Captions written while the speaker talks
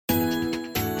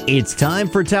It's time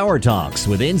for Tower Talks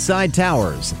with Inside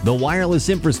Towers, the wireless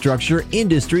infrastructure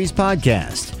industries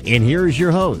podcast. And here is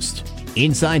your host,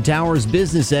 Inside Towers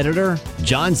business editor,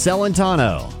 John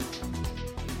Celentano.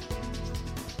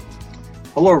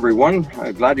 Hello, everyone.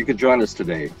 Glad you could join us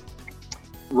today.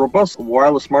 Robust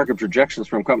wireless market projections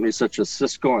from companies such as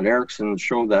Cisco and Ericsson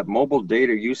show that mobile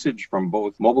data usage from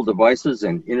both mobile devices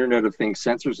and Internet of Things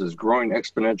sensors is growing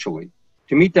exponentially.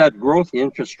 To meet that growth,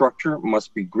 infrastructure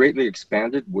must be greatly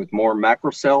expanded with more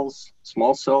macro cells,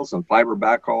 small cells, and fiber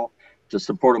backhaul to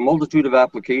support a multitude of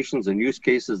applications and use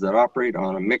cases that operate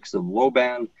on a mix of low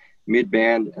band, mid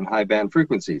band, and high band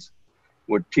frequencies,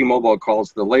 what T-Mobile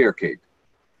calls the layer cake.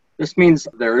 This means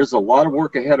there is a lot of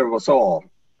work ahead of us all.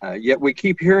 Yet we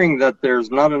keep hearing that there's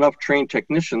not enough trained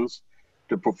technicians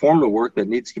to perform the work that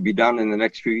needs to be done in the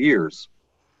next few years.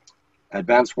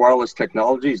 Advanced wireless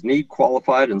technologies need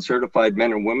qualified and certified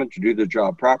men and women to do their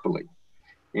job properly.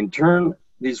 In turn,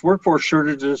 these workforce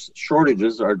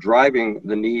shortages are driving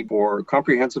the need for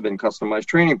comprehensive and customized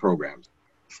training programs.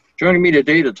 Joining me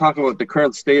today to talk about the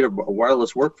current state of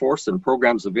wireless workforce and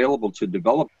programs available to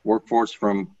develop workforce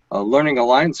from Learning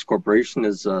Alliance Corporation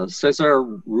is Cesar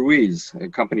Ruiz, a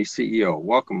company CEO.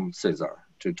 Welcome, Cesar,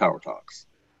 to Tower Talks.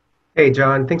 Hey,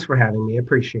 John. Thanks for having me. I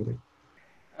appreciate it.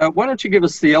 Why don't you give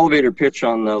us the elevator pitch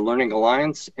on Learning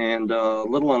Alliance and a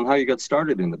little on how you got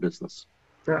started in the business?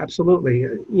 Absolutely.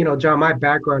 You know, John, my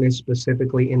background is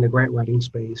specifically in the grant writing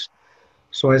space.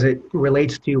 So as it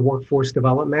relates to workforce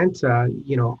development,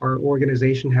 our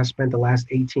organization has spent the last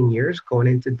 18 years going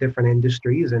into different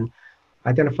industries and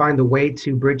identifying the way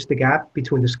to bridge the gap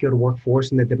between the skilled workforce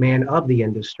and the demand of the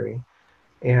industry.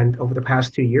 And over the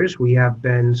past 2 years, we have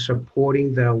been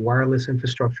supporting the wireless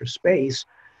infrastructure space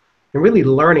and really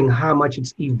learning how much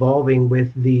it's evolving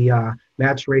with the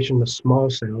maturation of small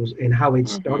cells and how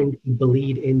it's starting to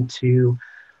bleed into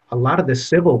a lot of the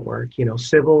civil work. You know,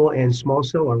 civil and small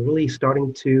cell are really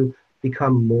starting to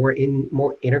become more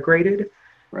integrated,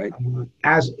 right?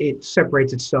 As it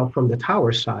separates itself from the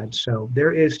tower side. So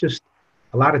there is just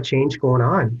a lot of change going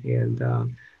on.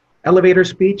 And elevator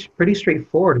speech, pretty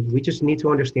straightforward. We just need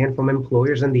to understand from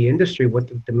employers and the industry what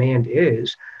the demand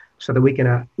is so that we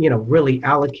can, really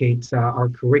allocate our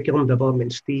curriculum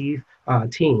development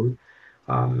team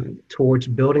towards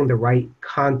building the right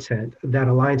content that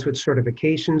aligns with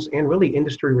certifications and really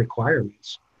industry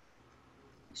requirements.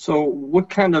 So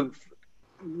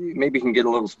maybe you can get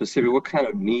a little specific, what kind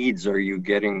of needs are you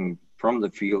getting from the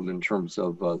field in terms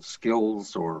of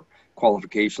skills or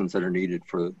qualifications that are needed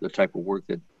for the type of work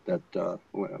that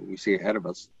we see ahead of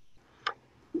us?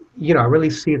 You know, I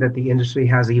really see that the industry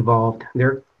has evolved.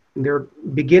 They're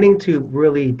beginning to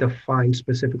really define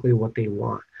specifically what they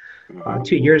want.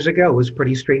 2 years ago, it was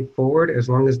pretty straightforward. As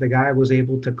long as the guy was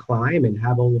able to climb and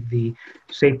have all of the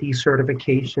safety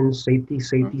certifications,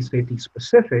 safety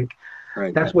specific,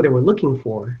 right. That's what they were looking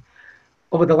for.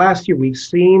 Over the last year, we've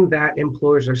seen that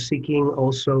employers are seeking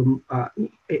also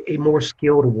a more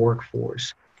skilled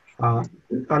workforce.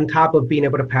 On top of being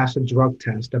able to pass a drug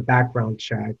test, a background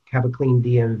check, have a clean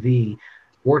DMV,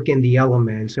 work in the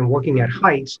elements and working at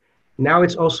heights, now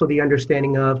it's also the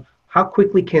understanding of how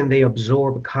quickly can they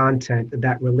absorb content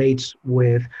that relates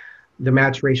with the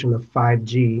maturation of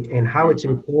 5G and how it's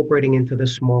incorporating into the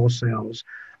small cells,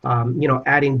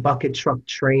 adding bucket truck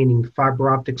training,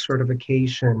 fiber optic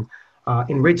certification,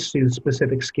 enriched to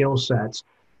specific skill sets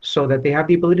so that they have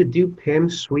the ability to do PIM,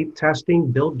 sweep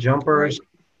testing, build jumpers,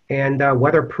 and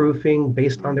weatherproofing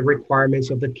based on the requirements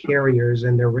of the carriers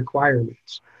and their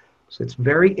requirements. So it's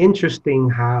very interesting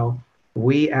how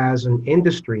we as an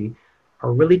industry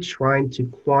are really trying to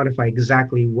quantify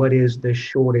exactly what is the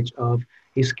shortage of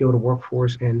a skilled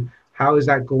workforce and how is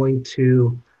that going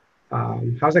to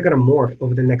morph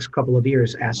over the next couple of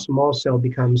years as small cell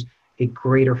becomes a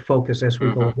greater focus as we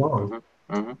go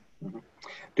along.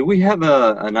 Do we have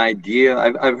an idea?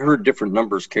 I've heard different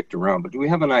numbers kicked around, but do we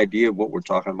have an idea of what we're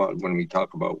talking about when we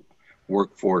talk about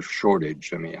workforce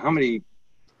shortage? I mean,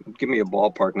 give me a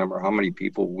ballpark number, how many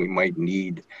people we might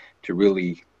need to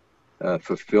really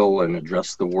fulfill and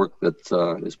address the work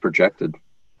that is projected?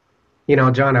 You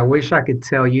know, John, I wish I could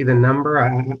tell you the number.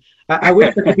 I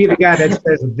wish I could be the guy that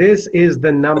says this is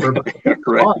the number. But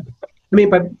I mean,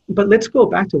 but let's go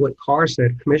back to what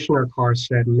Commissioner Carr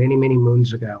said many, many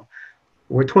moons ago.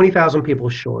 We're 20,000 people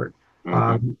short.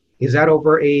 Is that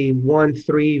over a 1,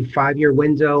 3, 5 year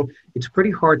window? It's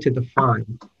pretty hard to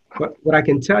define. But what I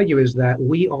can tell you is that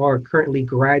we are currently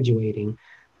graduating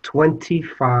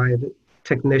 25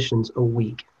 technicians a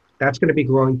week. That's going to be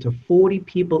growing to 40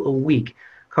 people a week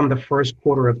come the first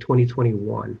quarter of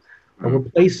 2021. We're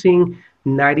replacing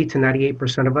 90 to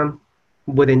 98% of them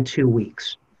within 2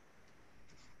 weeks.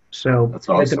 So That's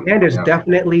the awesome. demand is Yeah.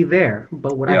 definitely there.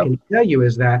 But what I Yeah. can tell you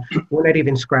is that we're not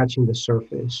even scratching the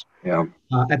surface. Yeah.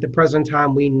 At the present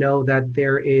time, we know that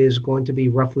there is going to be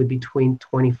roughly between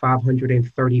 2,500 and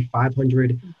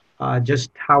 3,500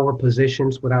 just tower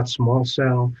positions without small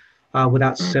cell,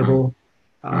 without Mm-hmm. civil.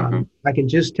 Mm-hmm. I can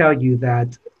just tell you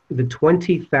that the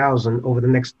 20,000 over the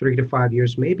next 3 to 5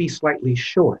 years may be slightly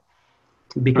short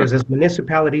because as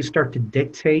municipalities start to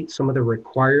dictate some of the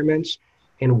requirements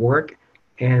and work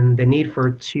and the need for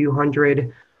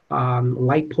 200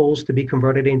 light poles to be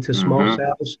converted into small Mm-hmm.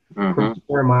 cells per Mm-hmm.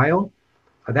 square mile,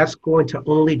 that's going to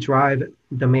only drive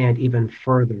demand even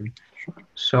further.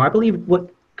 So I believe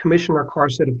what Commissioner Carr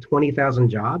said of 20,000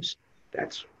 jobs,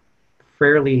 that's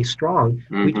fairly strong.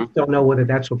 We Mm-hmm. just don't know whether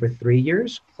that's over 3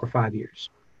 years or 5 years.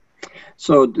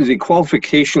 So the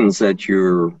qualifications that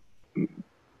you're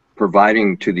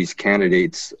providing to these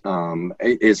candidates,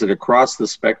 is it across the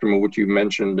spectrum of what you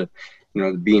mentioned,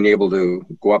 being able to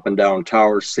go up and down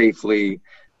towers safely,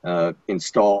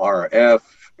 install RF,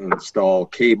 install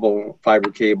cable, fiber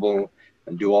cable,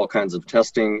 and do all kinds of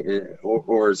testing?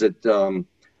 Or is it,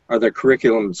 are their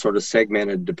curriculum sort of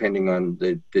segmented depending on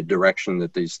the direction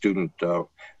that the student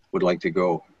would like to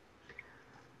go?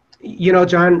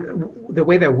 John, the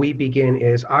way that we begin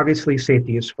is obviously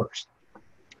safety is first.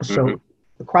 Mm-hmm. So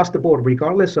across the board,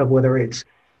 regardless of whether it's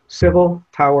civil,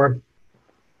 tower,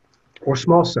 or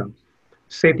small cell,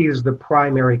 safety is the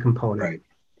primary component. Right.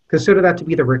 Consider that to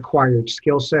be the required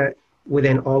skill set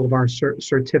within all of our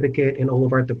certificate and all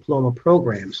of our diploma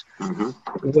programs.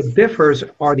 Mm-hmm. What differs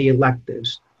are the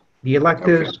electives. The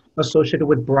electives associated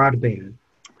with broadband,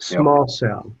 small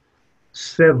cell,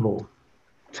 civil,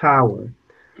 tower.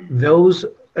 Those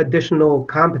additional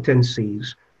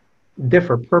competencies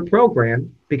differ per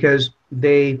program because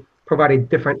they provide a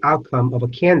different outcome of a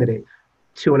candidate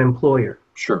to an employer.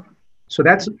 Sure. So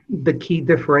that's the key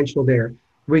differential there.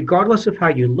 Regardless of how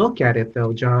you look at it,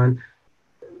 though, John,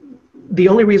 the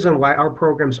only reason why our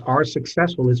programs are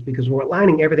successful is because we're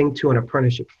aligning everything to an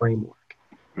apprenticeship framework.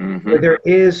 Mm-hmm. Where there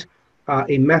is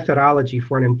a methodology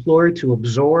for an employer to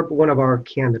absorb one of our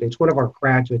candidates, one of our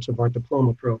graduates of our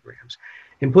diploma programs,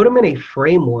 and put them in a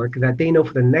framework that they know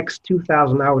for the next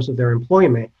 2,000 hours of their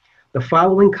employment, the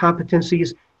following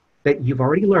competencies that you've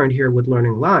already learned here with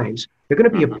Learning Lines, they're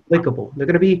going to be applicable. They're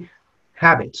going to be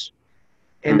habits.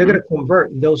 And they're going to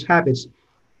convert those habits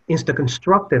into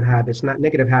constructive habits, not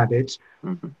negative habits,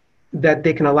 that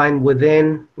they can align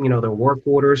within, their work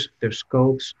orders, their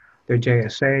scopes, their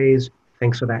JSAs,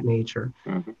 things of that nature.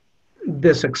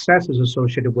 The success is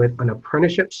associated with an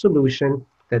apprenticeship solution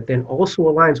that then also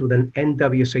aligns with an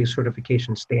NWSA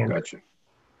certification standard. Gotcha.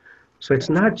 So it's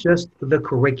not just the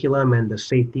curriculum and the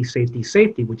safety,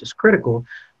 which is critical,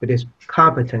 but it's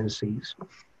competencies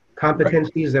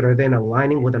that are then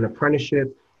aligning with an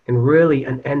apprenticeship and really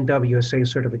an NWSA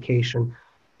certification.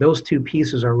 Those two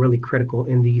pieces are really critical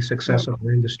in the success of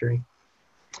our industry.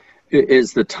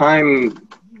 Is the timeline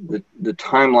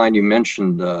you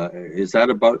mentioned, is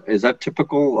that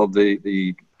typical of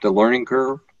the learning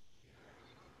curve?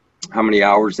 How many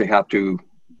hours they have to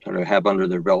sort of have under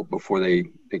their belt before they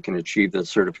can achieve the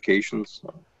certifications?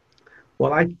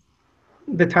 Well,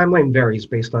 the timeline varies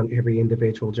based on every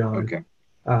individual, John. Okay.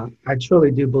 I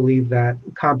truly do believe that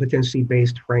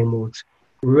competency-based frameworks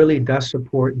really does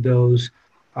support those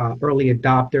early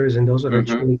adopters and those that are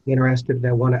truly interested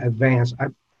that want to advance.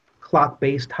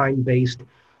 Clock-based, time-based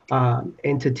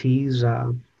entities,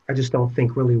 I just don't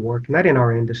think really work, not in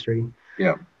our industry.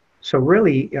 Yeah. So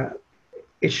really,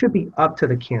 it should be up to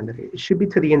the candidate. It should be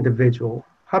to the individual.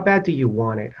 How bad do you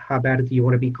want it? How bad do you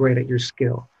want to be great at your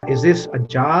skill? Is this a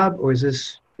job or is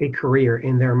this a career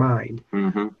in their mind?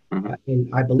 And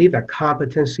I believe that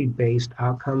competency-based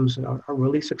outcomes are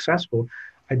really successful.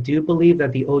 I do believe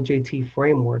that the OJT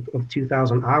framework of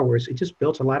 2,000 hours, it just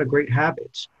built a lot of great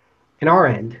habits. In our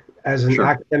end, as an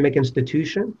academic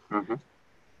institution,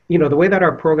 the way that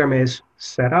our program is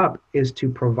set up is to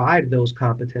provide those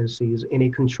competencies in a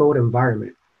controlled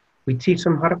environment. We teach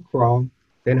them how to crawl,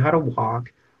 then how to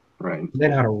walk,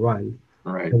 then how to run.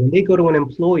 And when they go to an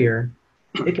employer,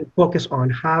 they can focus on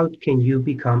how can you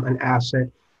become an asset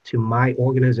to my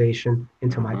organization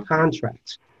and to my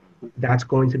contracts. That's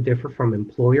going to differ from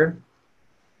employer,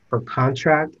 per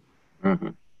contract,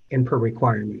 and per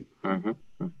requirement.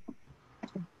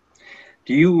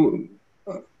 Do you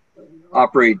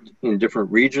operate in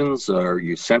different regions? Are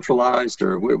you centralized,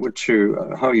 or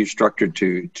how are you structured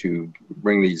to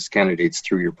bring these candidates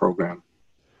through your program?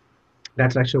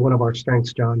 That's actually one of our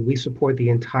strengths, John. We support the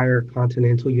entire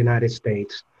continental United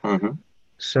States.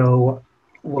 So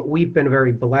what we've been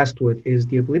very blessed with is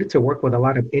the ability to work with a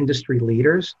lot of industry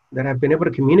leaders that have been able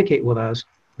to communicate with us.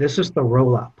 This is the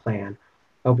rollout plan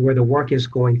of where the work is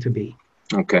going to be.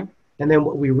 Okay. And then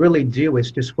what we really do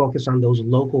is just focus on those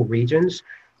local regions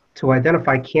to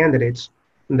identify candidates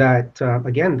that,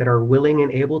 again, that are willing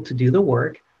and able to do the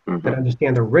work, that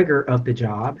understand the rigor of the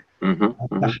job,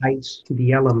 the heights,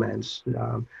 the elements,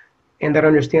 and that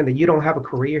understand that you don't have a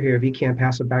career here if you can't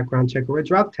pass a background check or a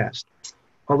drug test,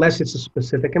 unless it's a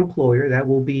specific employer that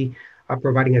will be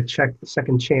providing a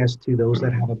second chance to those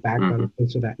that have a background and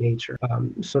things of that nature.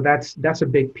 So that's a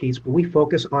big piece, but we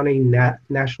focus on a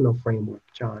national framework,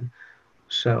 John.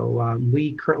 So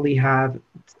we currently have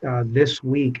this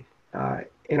week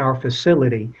in our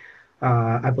facility,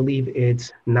 I believe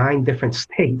it's 9 different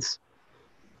states.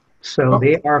 So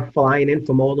they are flying in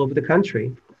from all over the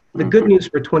country. The good news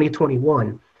for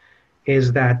 2021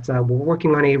 is that we're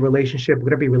working on a relationship. We're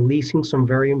going to be releasing some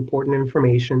very important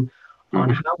information on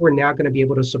how we're now going to be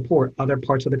able to support other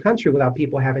parts of the country without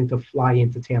people having to fly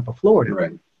into Tampa,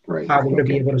 Florida. Right. How we're going to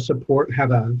be able to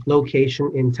have a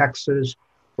location in Texas.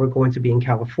 We're going to be in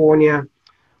California.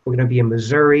 We're going to be in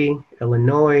Missouri,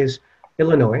 Illinois,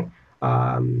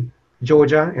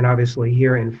 Georgia, and obviously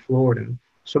here in Florida.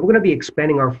 So we're going to be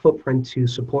expanding our footprint to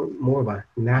support more of a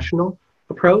national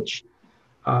approach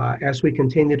as we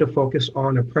continue to focus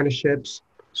on apprenticeships,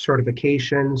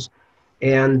 certifications,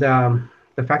 and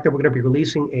the fact that we're going to be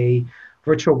releasing a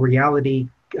virtual reality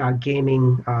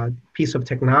gaming piece of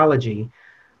technology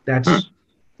that's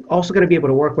also going to be able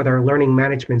to work with our learning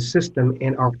management system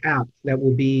and our app that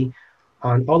will be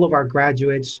on all of our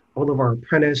graduates, all of our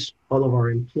apprentices, all of our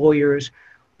employers.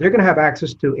 They're going to have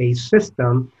access to a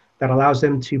system that allows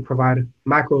them to provide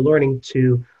macro learning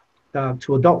to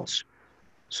adults,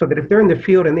 so that if they're in the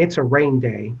field and it's a rain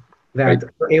day, that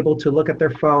they're able to look at their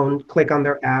phone, click on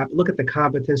their app, look at the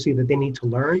competency that they need to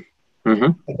learn,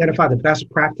 identify the best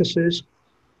practices,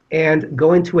 and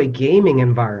go into a gaming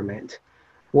environment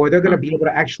where they're going to be able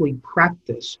to actually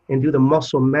practice and do the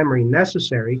muscle memory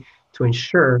necessary to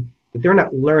ensure that they're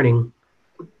not learning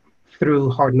through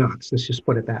hard knocks. Let's just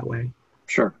put it that way.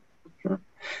 Sure.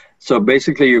 So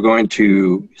basically, you're going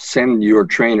to send your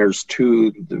trainers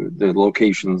to the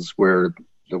locations where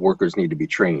the workers need to be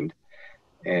trained,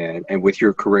 and with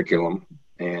your curriculum,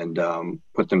 and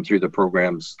put them through the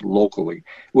programs locally.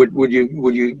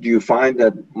 Do you find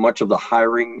that much of the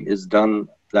hiring is done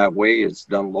that way? It's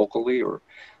done locally, or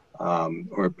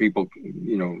people,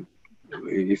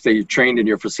 if they trained in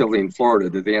your facility in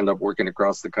Florida, do they end up working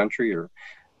across the country, or?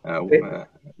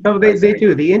 They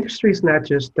do. The industry is not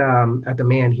just a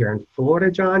demand here in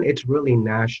Florida, John. It's really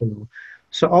national.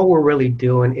 So all we're really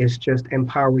doing is just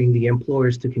empowering the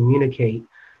employers to communicate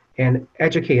and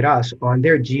educate us on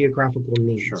their geographical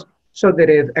needs. Sure. So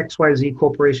that if XYZ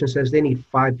Corporation says they need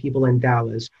 5 people in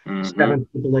Dallas, 7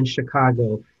 people in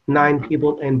Chicago, 9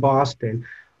 people in Boston,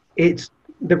 it's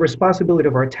the responsibility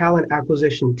of our talent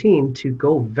acquisition team to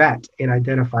go vet and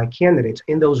identify candidates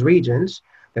in those regions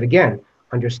that, again,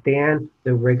 understand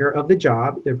the rigor of the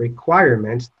job, the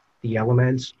requirements, the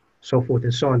elements, so forth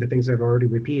and so on, the things that I've already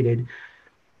repeated,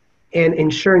 and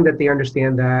ensuring that they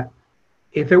understand that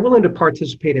if they're willing to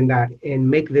participate in that and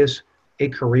make this a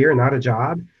career, not a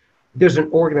job, there's an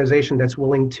organization that's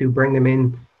willing to bring them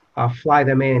in, fly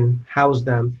them in, house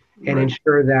them, and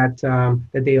ensure that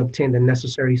that they obtain the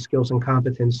necessary skills and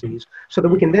competencies so that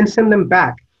we can then send them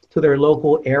back to their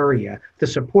local area to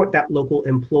support that local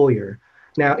employer.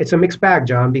 Now, it's a mixed bag,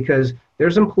 John, because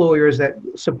there's employers that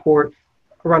support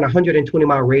around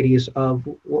 120-mile radius of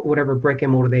whatever brick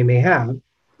and mortar they may have.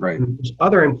 Right. And there's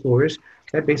other employers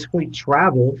that basically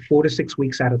travel 4 to 6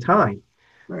 weeks at a time.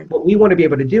 Right. What we want to be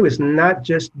able to do is not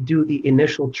just do the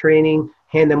initial training,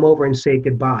 hand them over and say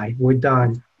goodbye. We're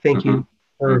done. Thank you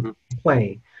for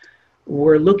playing.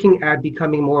 We're looking at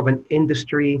becoming more of an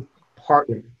industry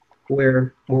partner,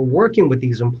 where we're working with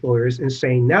these employers and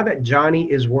saying, now that Johnny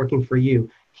is working for you,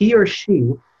 he or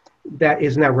she that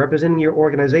is now representing your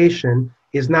organization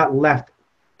is not left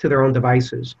to their own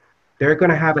devices. They're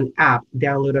going to have an app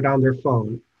downloaded on their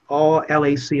phone. All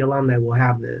LAC alumni will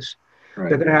have this. Right.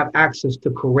 They're going to have access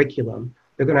to curriculum.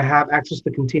 They're going to have access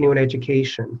to continuing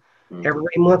education.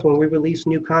 Every month when we release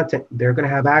new content, they're going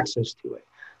to have access to it.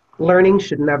 Learning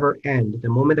should never end. The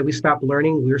moment that we stop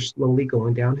learning, we're slowly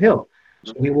going downhill.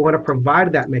 So we want to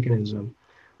provide that mechanism.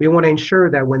 We want to ensure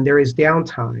that when there is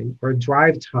downtime or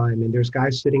drive time and there's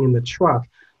guys sitting in the truck,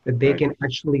 that they can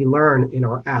actually learn in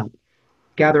our app,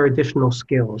 gather additional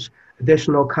skills,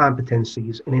 additional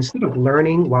competencies. And instead of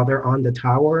learning while they're on the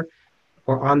tower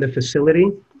or on the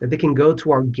facility, that they can go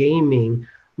to our gaming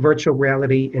virtual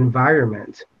reality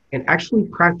environment and actually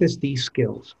practice these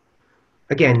skills.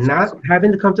 Again, not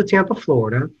having to come to Tampa,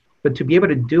 Florida, but to be able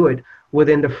to do it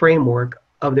within the framework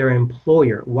of their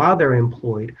employer while they're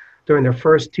employed during their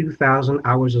first 2,000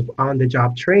 hours of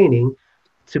on-the-job training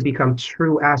to become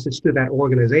true assets to that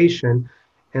organization,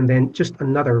 and then just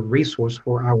another resource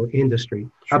for our industry.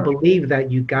 Sure. I believe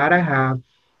that you gotta have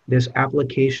this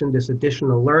application, this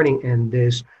additional learning, and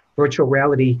this virtual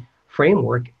reality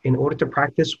framework in order to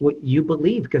practice what you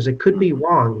believe, because it could be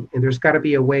wrong, and there's got to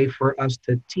be a way for us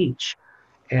to teach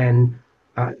and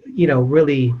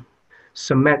really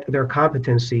cement their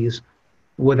competencies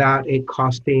without it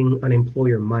costing an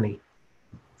employer money.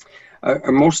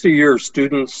 Are most of your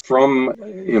students from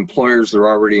employers they're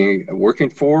already working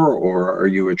for, or are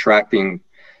you attracting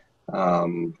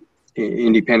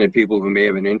independent people who may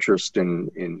have an interest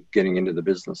in getting into the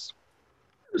business?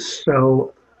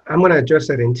 So I'm going to address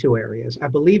that in two areas. I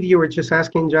believe you were just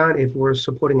asking, John, if we're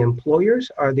supporting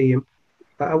employers. Are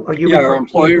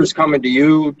employers coming to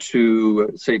you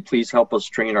to say, please help us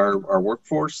train our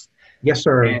workforce? Yes,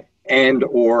 sir.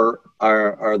 Or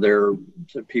are there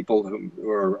people who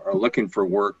are looking for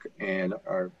work and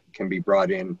can be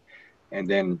brought in and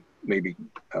then maybe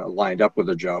lined up with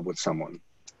a job with someone?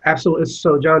 Absolutely.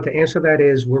 So, John, to answer that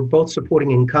is we're both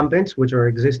supporting incumbents, which are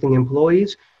existing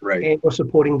employees, right, and we're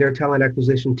supporting their talent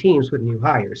acquisition teams with new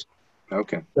hires.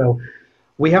 Okay. So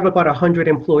we have about 100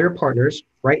 employer partners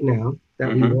right now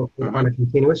that we work with on a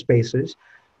continuous basis.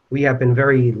 We have been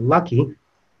very lucky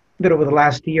that over the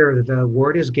last year, the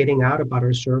word is getting out about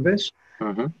our service.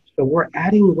 So we're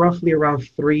adding roughly around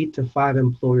 3 to 5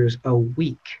 employers a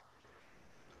week.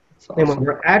 Awesome. And when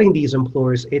we're adding these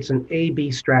employers, it's an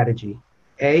A-B strategy.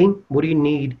 A, what do you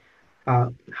need?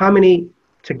 How many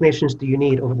technicians do you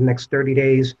need over the next 30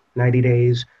 days, 90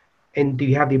 days? And do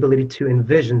you have the ability to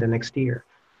envision the next year?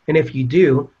 And if you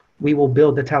do, we will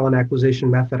build the talent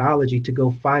acquisition methodology to go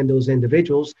find those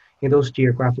individuals in those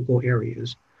geographical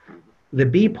areas. The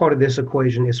B part of this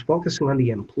equation is focusing on the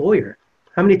employer.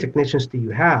 How many technicians do you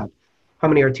have? How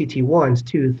many are TT1s,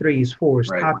 2, 3s,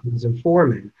 4s, right, top ends, and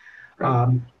foremen?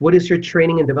 Right. What is your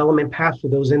training and development path for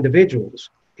those individuals?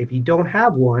 If you don't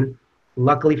have one,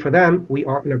 luckily for them, we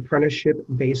are an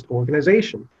apprenticeship-based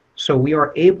organization. So we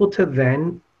are able to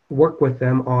then work with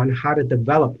them on how to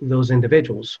develop those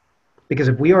individuals. Because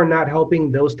if we are not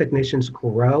helping those technicians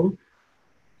grow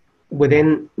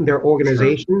within their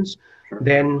organizations,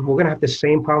 then we're going to have the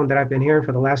same problem that I've been hearing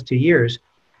for the last 2 years.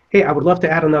 Hey, I would love to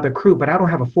add another crew, but I don't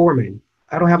have a foreman.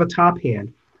 I don't have a top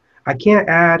hand. I can't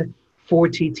add 4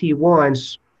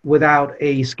 TT1s without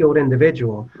a skilled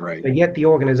individual. Right. But yet the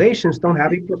organizations don't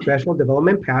have a professional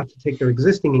development path to take their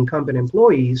existing incumbent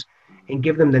employees and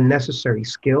give them the necessary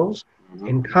skills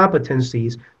and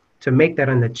competencies to make that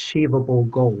an achievable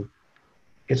goal.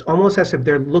 It's almost as if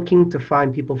they're looking to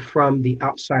find people from the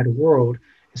outside world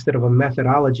instead of a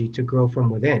methodology to grow from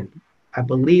within. I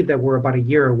believe that we're about a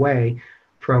year away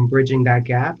from bridging that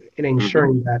gap and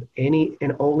ensuring that any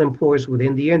and all employers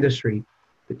within the industry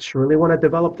that truly want to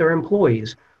develop their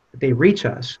employees, that they reach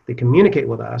us, they communicate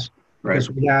with us,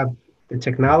 because we have the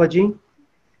technology,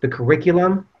 the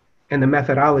curriculum, and the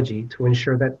methodology to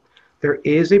ensure that there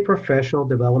is a professional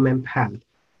development path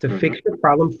to fix the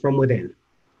problem from within.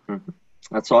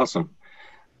 That's awesome.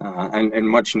 And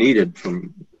much needed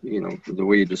from, the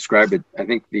way you describe it. I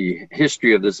think the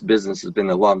history of this business has been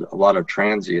a lot of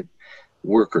transient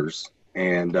workers.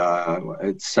 And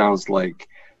it sounds like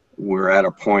we're at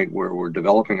a point where we're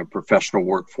developing a professional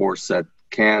workforce that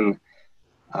can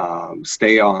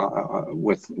stay on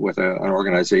with an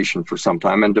organization for some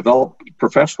time and develop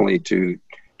professionally to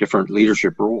different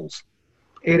leadership roles.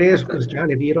 It is, because John,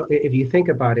 if you think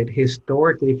about it,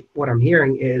 historically, what I'm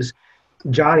hearing is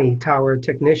Johnny, tower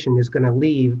technician, is going to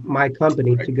leave my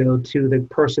company to go to the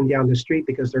person down the street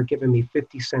because they're giving me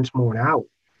 50 cents more an hour.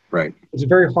 Right. It's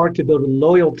very hard to build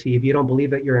loyalty if you don't believe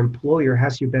that your employer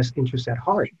has your best interest at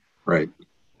heart. Right.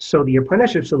 So the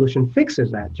apprenticeship solution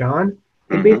fixes that, John.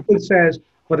 It basically says,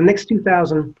 for the next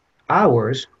 2,000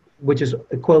 hours, which is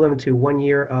equivalent to 1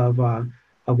 year of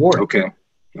work. Okay.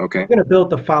 You're going to build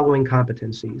the following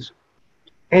competencies.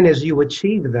 And as you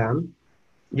achieve them,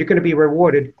 you're going to be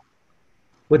rewarded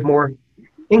with more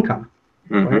income.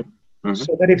 Right?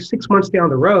 So that if 6 months down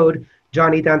the road,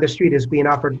 Johnny down the street is giving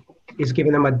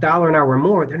them $1 an hour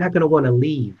more, they're not going to want to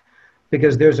leave,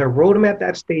 because there's a roadmap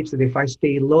that states that if I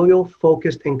stay loyal,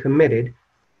 focused, and committed,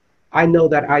 I know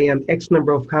that I am X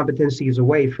number of competencies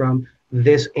away from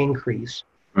this increase.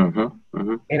 And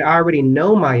I already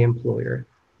know my employer.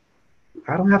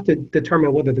 I don't have to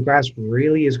determine whether the grass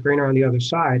really is greener on the other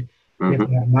side. And if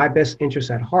I have my best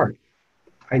interests at heart,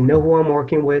 I know who I'm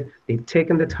working with. They've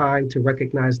taken the time to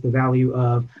recognize the value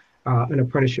of an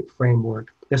apprenticeship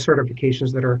framework, the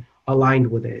certifications that are aligned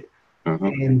with it.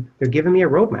 And they're giving me a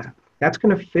roadmap. That's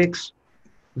going to fix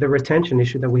the retention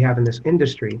issue that we have in this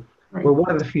industry. Right. We're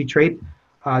one of the few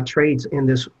trades in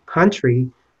this country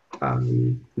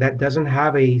that doesn't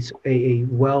have a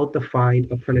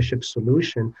well-defined apprenticeship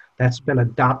solution that's been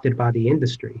adopted by the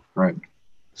industry. Right.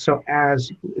 So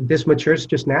as this matures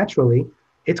just naturally,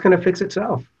 it's going to fix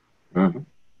itself. Well,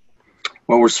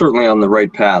 we're certainly on the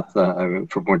right path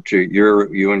from what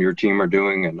you and your team are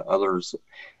doing, and others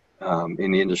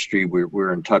in the industry.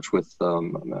 We're in touch with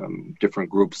different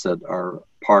groups that are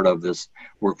part of this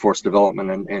workforce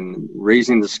development and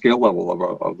raising the skill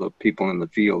level of the people in the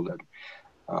field.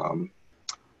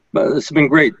 But it's been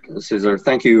great, Cesar.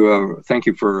 Thank you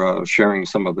for sharing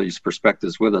some of these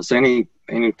perspectives with us. Any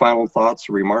final thoughts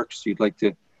or remarks you'd like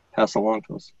to pass along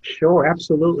to us? Sure,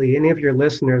 absolutely. Any of your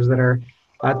listeners that are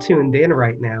tuned in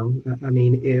right now, I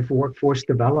mean, if workforce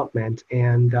development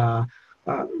and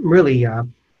really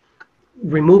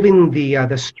removing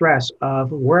the stress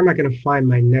of where am I going to find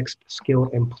my next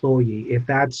skilled employee, if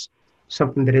that's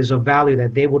something that is of value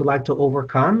that they would like to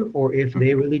overcome, or if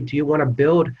they really do want to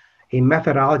build a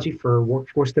methodology for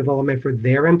workforce development for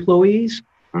their employees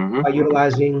by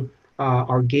utilizing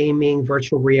our gaming,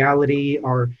 virtual reality,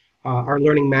 our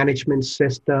learning management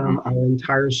system, our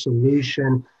entire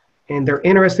solution, and they're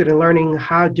interested in learning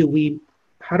how do we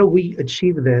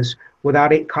achieve this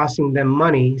without it costing them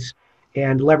monies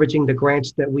and leveraging the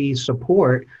grants that we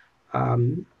support. I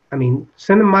mean,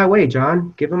 send them my way,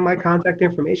 John. Give them my contact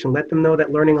information. Let them know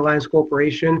that Learning Alliance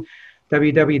Corporation,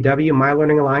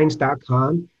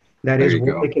 www.mylearningalliance.com. That is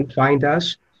where they can find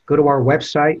us. Go to our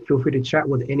website. Feel free to chat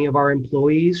with any of our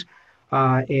employees.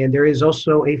 And there is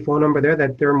also a phone number there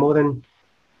that they're more than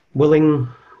willing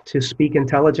to speak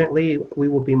intelligently. We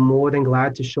will be more than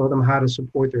glad to show them how to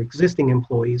support their existing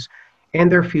employees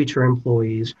and their future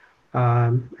employees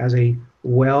as a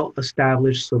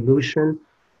well-established solution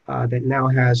that now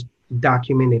has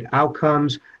documented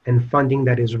outcomes and funding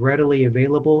that is readily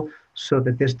available so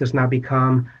that this does not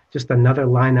become just another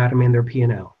line item in their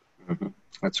P&L.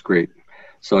 That's great.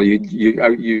 So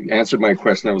you answered my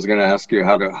question. I was going to ask you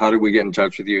how do we get in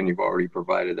touch with you, and you've already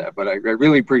provided that. But I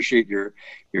really appreciate your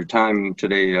time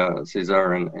today,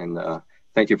 Cesar, and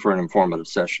thank you for an informative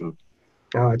session.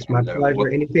 Oh, it's my pleasure.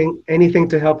 Anything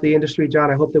to help the industry,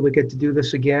 John. I hope that we get to do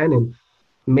this again, and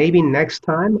maybe next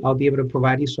time I'll be able to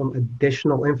provide you some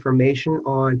additional information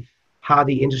on how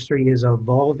the industry is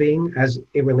evolving as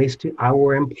it relates to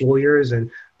our employers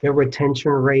and their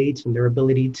retention rates and their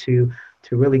ability to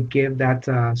really give that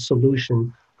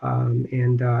solution.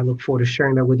 And I look forward to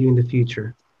sharing that with you in the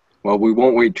future. Well, we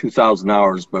won't wait 2,000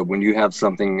 hours, but when you have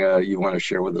something you want to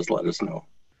share with us, let us know.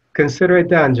 Consider it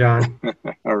done, John.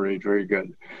 All right, very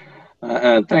good.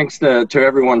 Thanks to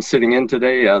everyone sitting in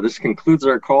today. This concludes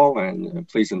our call, and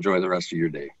please enjoy the rest of your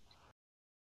day.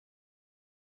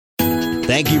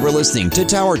 Thank you for listening to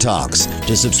Tower Talks.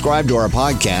 To subscribe to our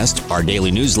podcast, our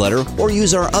daily newsletter, or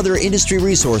use our other industry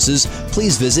resources,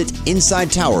 please visit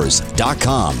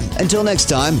InsideTowers.com. Until next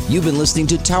time, you've been listening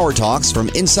to Tower Talks from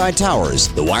Inside Towers,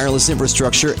 the Wireless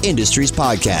Infrastructure Industries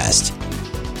Podcast.